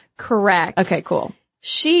Ginsburg. Correct. Okay, cool.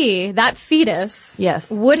 That fetus.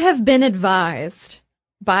 Yes. Would have been advised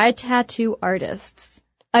by tattoo artists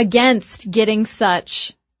against getting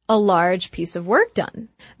such a large piece of work done.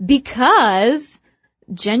 Because,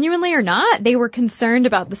 genuinely or not, they were concerned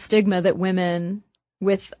about the stigma that women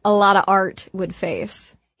with a lot of art would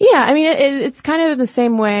face. Yeah, it's kind of the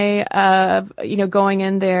same way of, going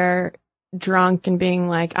in there drunk and being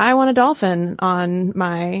like, I want a dolphin on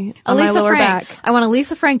my lower back. I want a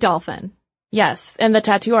Lisa Frank dolphin. Yes, and the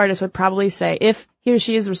tattoo artist would probably say, if he or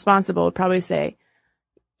she is responsible, would probably say,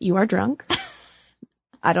 you are drunk.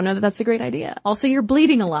 I don't know that that's a great idea. Also, you're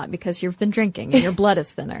bleeding a lot because you've been drinking and your blood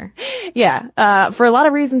is thinner. Yeah. For a lot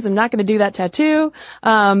of reasons, I'm not going to do that tattoo.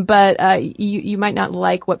 But you might not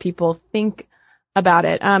like what people think about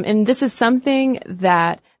it. And this is something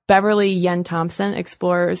that Beverly Yen Thompson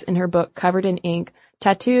explores in her book, Covered in Ink,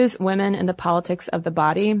 Tattoos, Women, and the Politics of the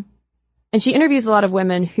Body. And she interviews a lot of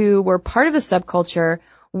women who were part of the subculture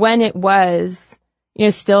when it was,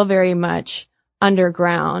 still very much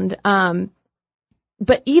underground.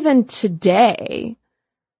 But even today,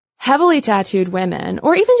 heavily tattooed women,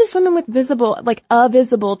 or even just women with a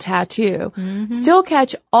visible tattoo, still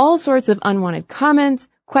catch all sorts of unwanted comments,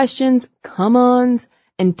 questions, come-ons,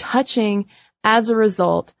 and touching as a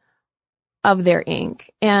result of their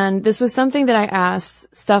ink. And this was something that I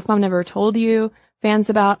asked Stuff Mom Never Told You fans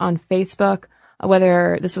about on Facebook,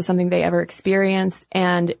 whether this was something they ever experienced.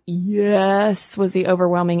 And yes was the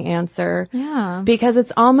overwhelming answer. Yeah. Because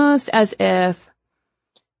it's almost as if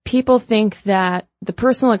people think that the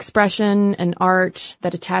personal expression and art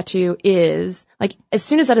that a tattoo is, like, as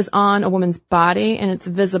soon as that is on a woman's body and it's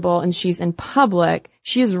visible and she's in public,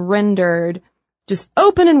 she is rendered just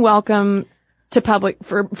open and welcome to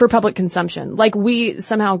for public consumption. Like, we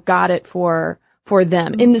somehow got it for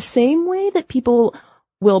them in the same way that people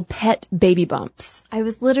will pet baby bumps. I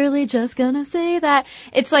was literally just gonna say that.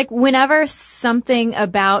 It's like whenever something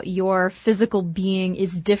about your physical being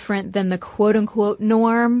is different than the quote-unquote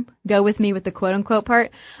norm, go with me with the quote-unquote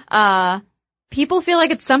part, people feel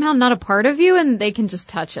like it's somehow not a part of you and they can just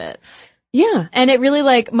touch it. Yeah. And it really,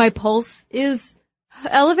 like, my pulse is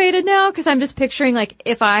elevated now because I'm just picturing, like,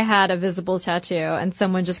 if I had a visible tattoo and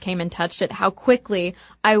someone just came and touched it, how quickly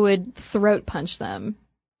I would throat punch them.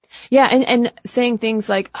 Yeah, and saying things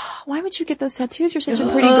like, oh, why would you get those tattoos? You're such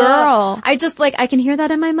a pretty girl. I just, like, I can hear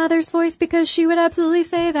that in my mother's voice because she would absolutely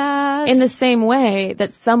say that. In the same way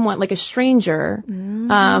that someone, like a stranger,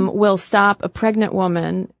 will stop a pregnant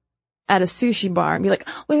woman at a sushi bar and be like,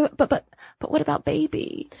 wait, but what about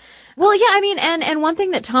baby? Well, yeah, I mean, and one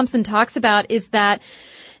thing that Thompson talks about is that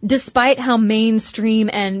despite how mainstream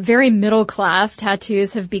and very middle class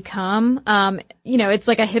tattoos have become, it's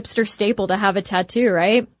like a hipster staple to have a tattoo,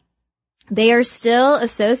 right? They are still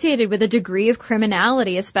associated with a degree of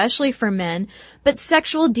criminality, especially for men, but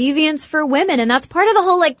sexual deviance for women. And that's part of the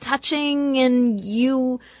whole, like, touching, and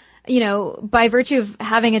by virtue of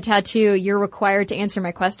having a tattoo, you're required to answer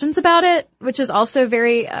my questions about it, which is also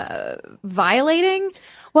very violating.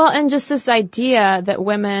 Well, and just this idea that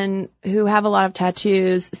women who have a lot of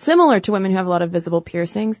tattoos, similar to women who have a lot of visible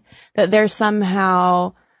piercings, that they're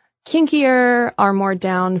somehow kinkier, are more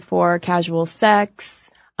down for casual sex,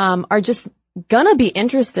 are just gonna be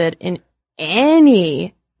interested in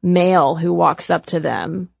any male who walks up to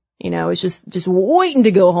them. Is just waiting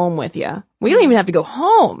to go home with you. We don't even have to go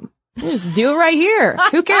home. We just do it right here.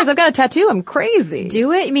 Who cares? I've got a tattoo. I'm crazy.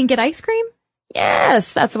 Do it? You mean get ice cream?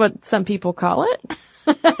 Yes, that's what some people call it.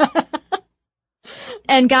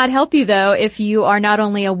 And God help you, though, if you are not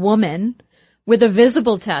only a woman with a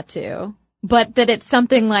visible tattoo, but that it's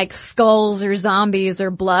something like skulls or zombies or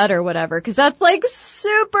blood or whatever, because that's, like,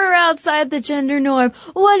 super outside the gender norm.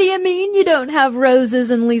 What do you mean you don't have roses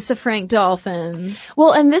and Lisa Frank dolphins?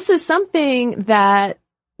 Well, and this is something that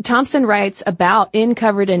Thompson writes about in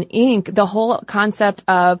Covered in Ink, the whole concept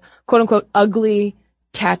of quote-unquote ugly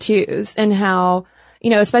tattoos, and how,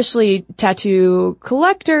 especially tattoo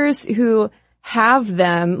collectors who have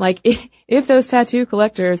them, like, if those tattoo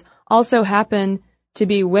collectors also happen to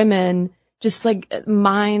be women, just, like,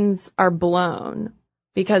 minds are blown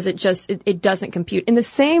because it doesn't compute. In the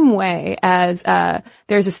same way as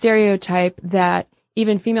there's a stereotype that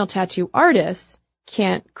even female tattoo artists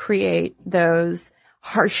can't create those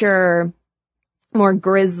harsher, more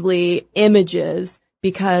grisly images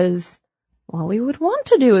because all we would want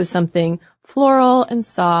to do is something floral and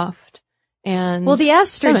soft and well, the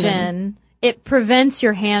estrogen, feminine. It prevents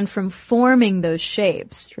your hand from forming those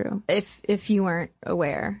shapes. True. If you weren't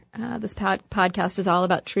aware, this podcast is all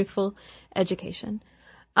about truthful education.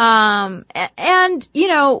 And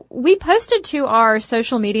we posted to our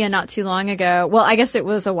social media not too long ago. Well, I guess it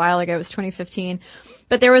was a while ago. It was 2015,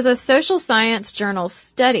 but there was a social science journal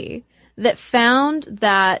study that found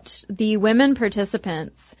that the women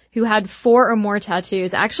participants who had 4 or more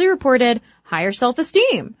tattoos actually reported higher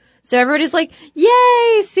self-esteem. So everybody's like,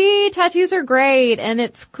 yay, see, tattoos are great. And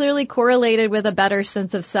it's clearly correlated with a better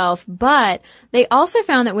sense of self. But they also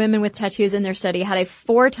found that women with tattoos in their study had a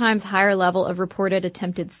 4 times higher level of reported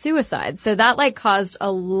attempted suicide. So that, like, caused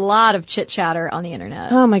a lot of chit chatter on the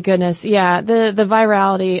internet. Oh my goodness. Yeah. The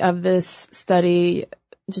virality of this study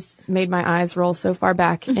just made my eyes roll so far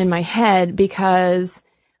back in my head because,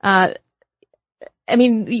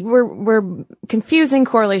 we're confusing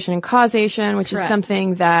correlation and causation, which Correct. is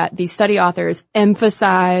something that the study authors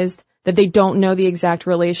emphasized, that they don't know the exact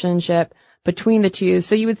relationship between the two.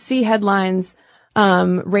 So you would see headlines,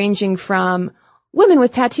 ranging from women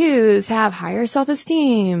with tattoos have higher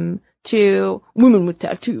self-esteem to women with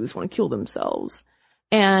tattoos want to kill themselves.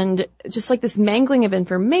 and just like this mangling of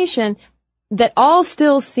information that all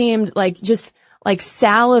still seemed like just like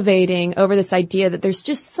salivating over this idea that there's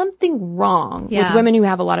just something wrong with women who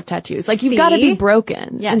have a lot of tattoos. Like you've got to be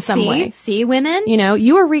broken in some way. See, women? You know,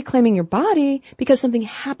 you are reclaiming your body because something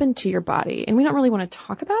happened to your body, and we don't really want to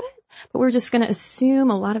talk about it, but we're just going to assume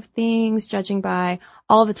a lot of things judging by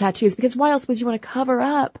all the tattoos, because why else would you want to cover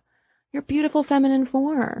up your beautiful feminine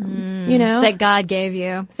form, you know? That God gave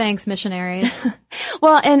you. Thanks, missionaries.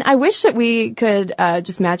 Well, and I wish that we could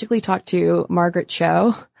just magically talk to Margaret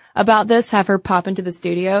Cho about this, have her pop into the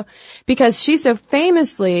studio, because she so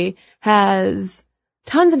famously has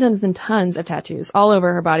tons and tons and tons of tattoos all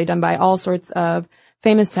over her body done by all sorts of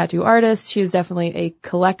famous tattoo artists. She is definitely a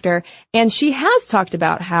collector, and she has talked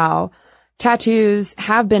about how tattoos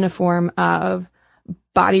have been a form of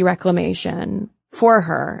body reclamation for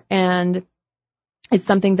her. And it's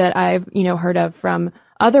something that I've, you know, heard of from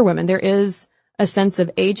other women. There is a sense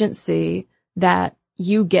of agency that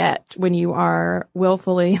you get when you are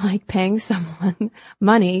willfully like paying someone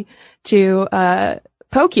money to,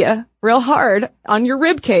 poke you real hard on your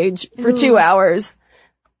rib cage for 2 hours.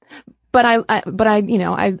 But I, you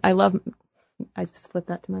know, I love, I just flipped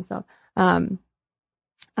that to myself.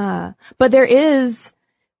 But there is,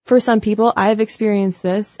 for some people, I've experienced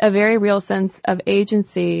this, a very real sense of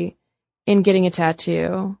agency in getting a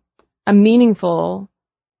tattoo, a meaningful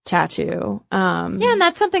tattoo. Yeah, and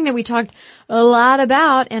that's something that we talked a lot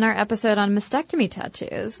about in our episode on mastectomy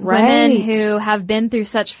tattoos. Right. Women who have been through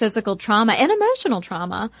such physical trauma and emotional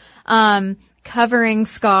trauma, covering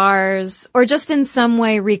scars or just in some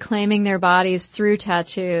way reclaiming their bodies through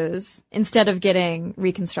tattoos instead of getting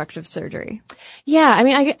reconstructive surgery. Yeah, I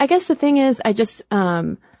mean, I guess the thing is,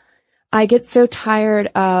 I get so tired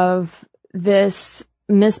of this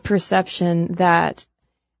misperception that,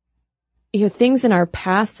 you know, things in our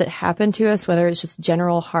past that happen to us, whether it's just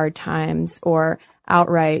general hard times or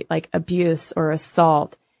outright like abuse or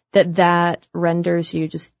assault, that renders you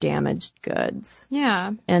just damaged goods.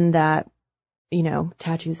 Yeah. And that, you know,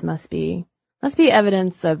 tattoos must be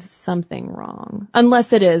evidence of something wrong.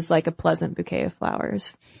 Unless it is like a pleasant bouquet of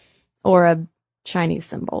flowers or a Chinese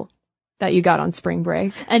symbol that you got on spring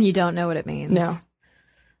break. And you don't know what it means. No.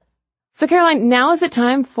 So Caroline, now is it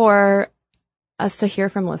time for us to hear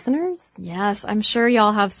from listeners? Yes, I'm sure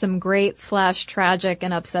y'all have some great / tragic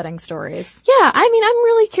and upsetting stories. Yeah, I mean, I'm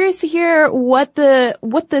really curious to hear what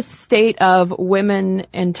the state of women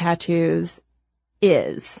and tattoos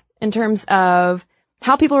is in terms of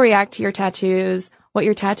how people react to your tattoos, what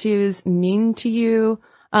your tattoos mean to you,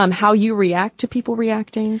 how you react to people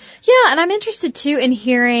reacting. Yeah, and I'm interested too in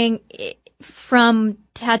hearing from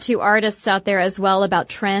tattoo artists out there as well about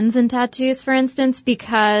trends in tattoos, for instance,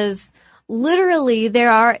 because literally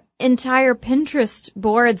there are entire Pinterest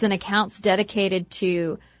boards and accounts dedicated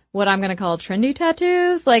to what I'm going to call trendy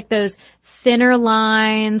tattoos, like those thinner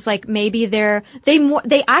lines, like maybe they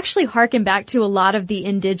actually harken back to a lot of the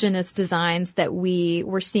indigenous designs that we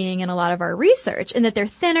were seeing in a lot of our research, and that they're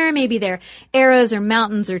thinner, maybe they're arrows or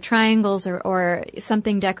mountains or triangles or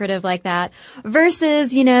something decorative like that,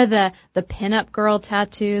 versus, you know, the pinup girl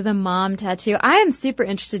tattoo, the mom tattoo. I am super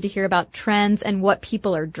interested to hear about trends and what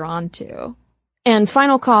people are drawn to. And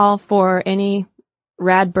final call for any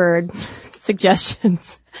rad bird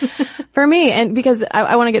suggestions for me. And because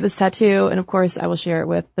I want to get this tattoo, and of course I will share it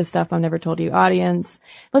with the Stuff I've Never Told You audience.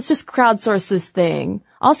 Let's just crowdsource this thing.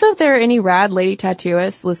 Also, if there are any rad lady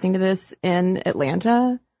tattooists listening to this in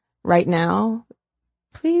Atlanta right now,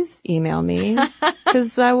 please email me,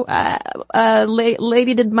 because a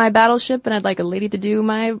lady did my battleship and I'd like a lady to do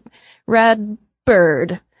my rad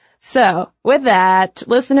bird. So with that,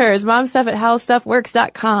 listeners,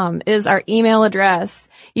 momstuff@howstuffworks.com is our email address.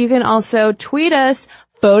 You can also tweet us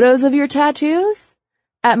photos of your tattoos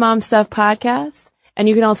at momstuffpodcast. And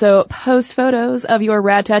you can also post photos of your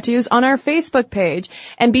rad tattoos on our Facebook page.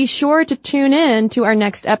 And be sure to tune in to our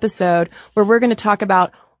next episode where we're going to talk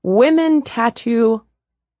about women tattoo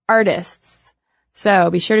artists.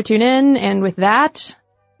 So be sure to tune in. And with that,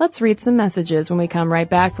 let's read some messages when we come right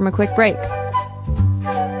back from a quick break.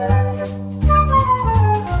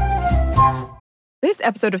 This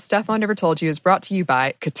episode of Stuff I Never Told You is brought to you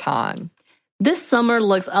by Catan. This summer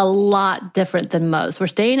looks a lot different than most. We're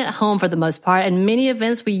staying at home for the most part, and many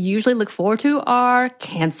events we usually look forward to are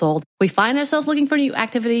canceled. We find ourselves looking for new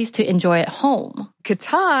activities to enjoy at home.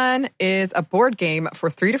 Catan is a board game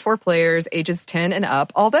for 3 to 4 players, ages 10 and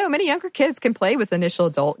up. Although many younger kids can play with initial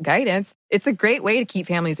adult guidance, it's a great way to keep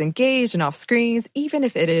families engaged and off screens, even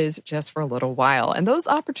if it is just for a little while. And those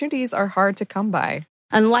opportunities are hard to come by.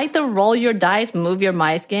 Unlike the roll your dice, move your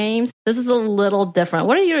mice games, this is a little different.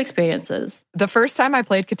 What are your experiences? The first time I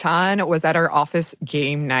played Catan was at our office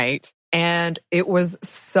game night. And it was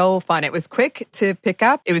so fun. It was quick to pick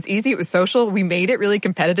up. It was easy. It was social. We made it really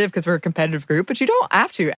competitive because we're a competitive group, but you don't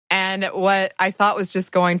have to. And what I thought was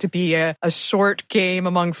just going to be a short game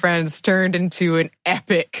among friends turned into an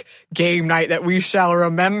epic game night that we shall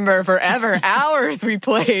remember forever. Hours we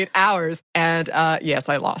played, hours. And yes,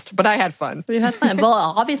 I lost, but I had fun. You had fun. Well,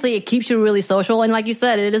 obviously it keeps you really social. And like you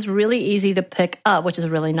said, it is really easy to pick up, which is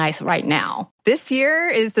really nice right now. This year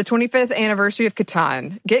is the 25th anniversary of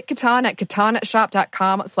Catan. Get Catan at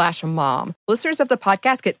catanshop.com/mom. Listeners of the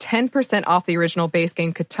podcast get 10% off the original base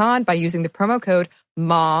game Catan by using the promo code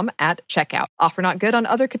MOM at checkout. Offer not good on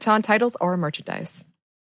other Catan titles or merchandise.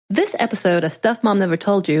 This episode of Stuff Mom Never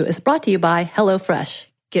Told You is brought to you by HelloFresh.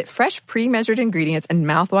 Get fresh, pre-measured ingredients and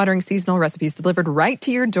mouth-watering seasonal recipes delivered right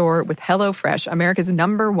to your door with HelloFresh, America's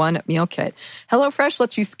 #1 meal kit. HelloFresh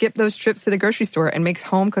lets you skip those trips to the grocery store and makes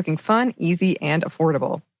home cooking fun, easy, and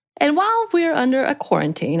affordable. And while we're under a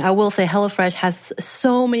quarantine, I will say HelloFresh has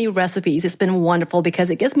so many recipes. It's been wonderful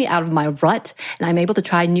because it gets me out of my rut and I'm able to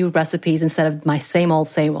try new recipes instead of my same old,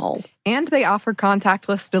 same old. And they offer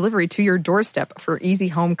contactless delivery to your doorstep for easy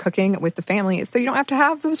home cooking with the family, so you don't have to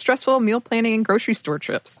have those stressful meal planning and grocery store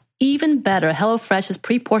trips. Even better, HelloFresh's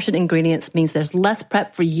pre-portioned ingredients means there's less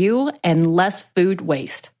prep for you and less food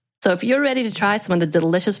waste. So if you're ready to try some of the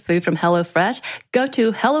delicious food from HelloFresh, go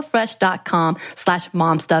to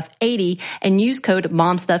HelloFresh.com/momstuff80 and use code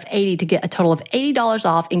momstuff80 to get a total of $80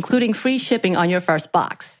 off, including free shipping on your first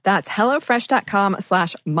box. That's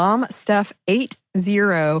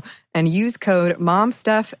HelloFresh.com/momstuff80 and use code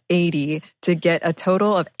momstuff80 to get a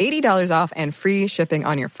total of $80 off and free shipping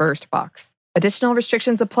on your first box. Additional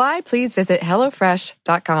restrictions apply. Please visit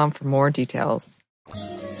HelloFresh.com for more details.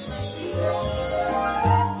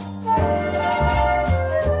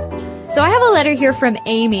 So I have a letter here from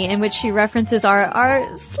Amy in which she references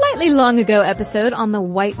our slightly long ago episode on the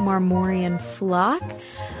white Marmorian flock,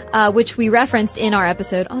 which we referenced in our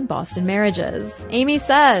episode on Boston marriages. Amy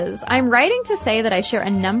says, I'm writing to say that I share a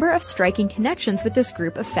number of striking connections with this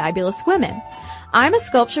group of fabulous women. I'm a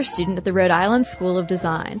sculpture student at the Rhode Island School of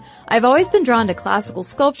Design. I've always been drawn to classical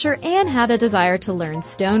sculpture and had a desire to learn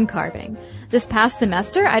stone carving. This past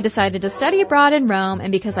semester, I decided to study abroad in Rome,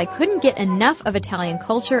 and because I couldn't get enough of Italian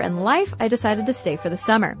culture and life, I decided to stay for the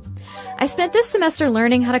summer. I spent this semester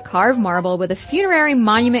learning how to carve marble with a funerary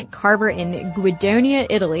monument carver in Guidonia,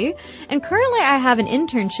 Italy, and currently I have an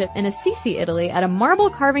internship in Assisi, Italy at a marble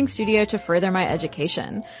carving studio to further my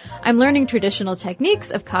education. I'm learning traditional techniques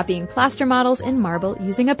of copying plaster models in marble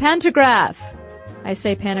using a pantograph. I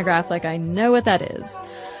say pantograph like I know what that is.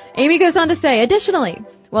 Amy goes on to say, additionally,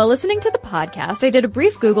 while listening to the podcast, I did a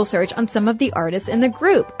brief Google search on some of the artists in the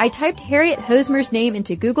group. I typed Harriet Hosmer's name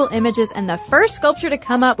into Google Images, and the first sculpture to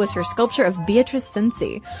come up was her sculpture of Beatrice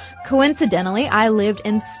Cenci. Coincidentally, I lived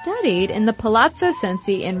and studied in the Palazzo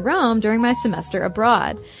Cenci in Rome during my semester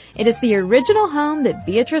abroad. It is the original home that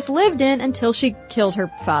Beatrice lived in until she killed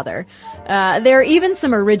her father. There are even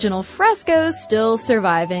some original frescoes still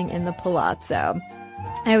surviving in the Palazzo.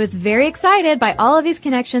 I was very excited by all of these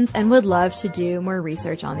connections and would love to do more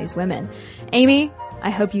research on these women. Amy,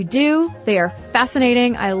 I hope you do. They are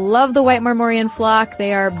fascinating. I love the white Marmorian flock.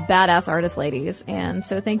 They are badass artist ladies. And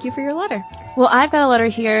so thank you for your letter. Well, I've got a letter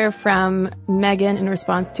here from Megan in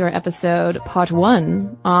response to our episode Part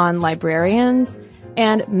 1 on librarians.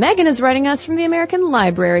 And Megan is writing us from the American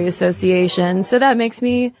Library Association. So that makes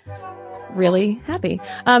me really happy.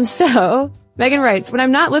 So Megan writes, when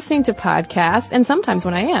I'm not listening to podcasts, and sometimes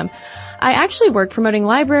when I am, I actually work promoting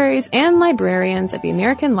libraries and librarians at the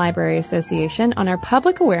American Library Association on our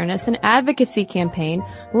public awareness and advocacy campaign,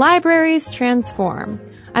 Libraries Transform.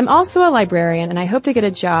 I'm also a librarian, and I hope to get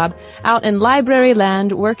a job out in library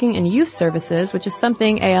land working in youth services, which is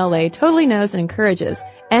something ALA totally knows and encourages.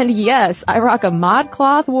 And yes, I rock a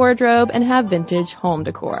ModCloth wardrobe and have vintage home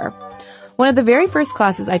decor. One of the very first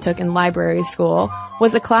classes I took in library school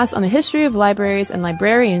was a class on the history of libraries and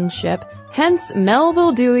librarianship, hence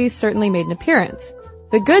Melville Dewey certainly made an appearance.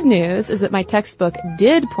 The good news is that my textbook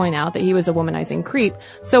did point out that he was a womanizing creep,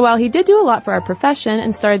 so while he did do a lot for our profession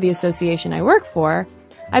and started the association I work for,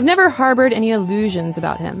 I've never harbored any illusions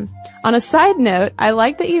about him. On a side note, I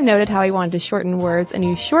like that you noted how he wanted to shorten words and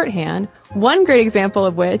use shorthand, one great example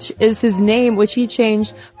of which is his name, which he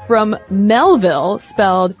changed from Melville,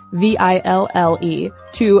 spelled V-I-L-L-E,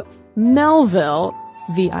 to Melville,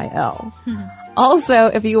 V-I-L. Also,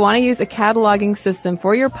 if you want to use a cataloging system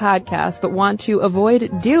for your podcast but want to avoid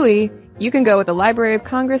Dewey, you can go with the Library of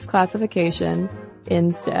Congress classification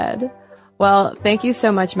instead. Well, thank you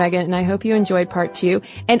so much, Megan, and I hope you enjoyed part 2.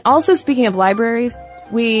 And also, speaking of libraries,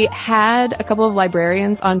 we had a couple of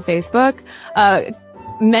librarians on Facebook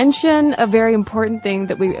mention a very important thing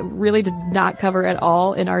that we really did not cover at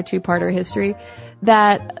all in our 2-parter history,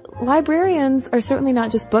 that librarians are certainly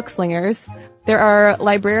not just book slingers. There are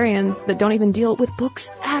librarians that don't even deal with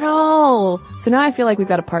books at all. So now I feel like we've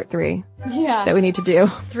got a part 3 that we need to do.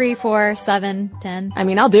 3, 4, 7, 10. I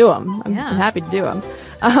mean, I'll do them. I'm happy to do them.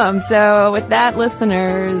 So with that,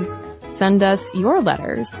 listeners, send us your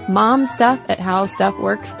letters.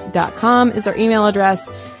 momstuff@howstuffworks.com is our email address.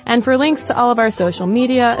 And for links to all of our social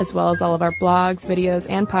media, as well as all of our blogs, videos,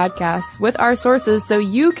 and podcasts with our sources so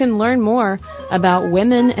you can learn more about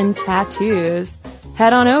women and tattoos,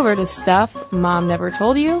 head on over to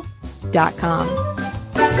stuffmomnevertoldyou.com.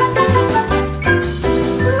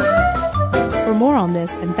 For more on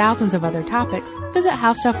this and thousands of other topics, visit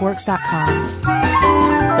howstuffworks.com.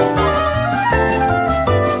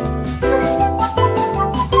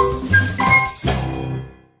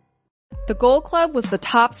 The Gold Club was the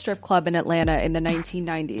top strip club in Atlanta in the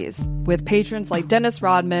 1990s, with patrons like Dennis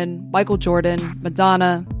Rodman, Michael Jordan,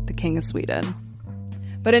 Madonna, the King of Sweden.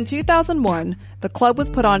 But in 2001, the club was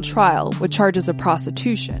put on trial with charges of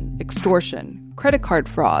prostitution, extortion, credit card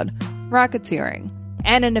fraud, racketeering,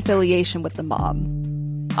 and an affiliation with the mob.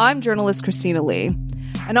 I'm journalist Christina Lee,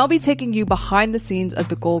 and I'll be taking you behind the scenes of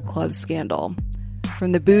the Gold Club scandal,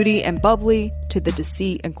 from the booty and bubbly to the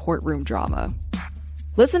deceit and courtroom drama.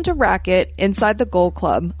 Listen to Racket Inside the Gold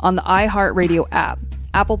Club on the iHeartRadio app,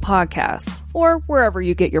 Apple Podcasts, or wherever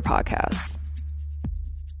you get your podcasts.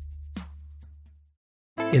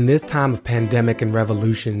 In this time of pandemic and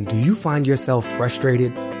revolution, do you find yourself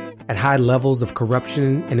frustrated at high levels of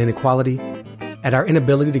corruption and inequality, at our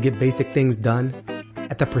inability to get basic things done,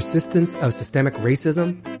 at the persistence of systemic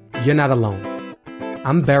racism? You're not alone.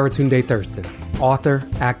 I'm Baratunde Thurston, author,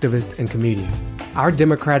 activist, and comedian. Our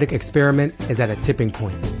democratic experiment is at a tipping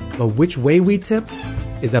point, but which way we tip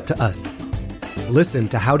is up to us. Listen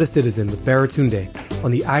to How to Citizen with Baratunde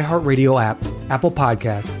on the iHeartRadio app, Apple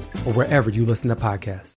Podcasts, or wherever you listen to podcasts.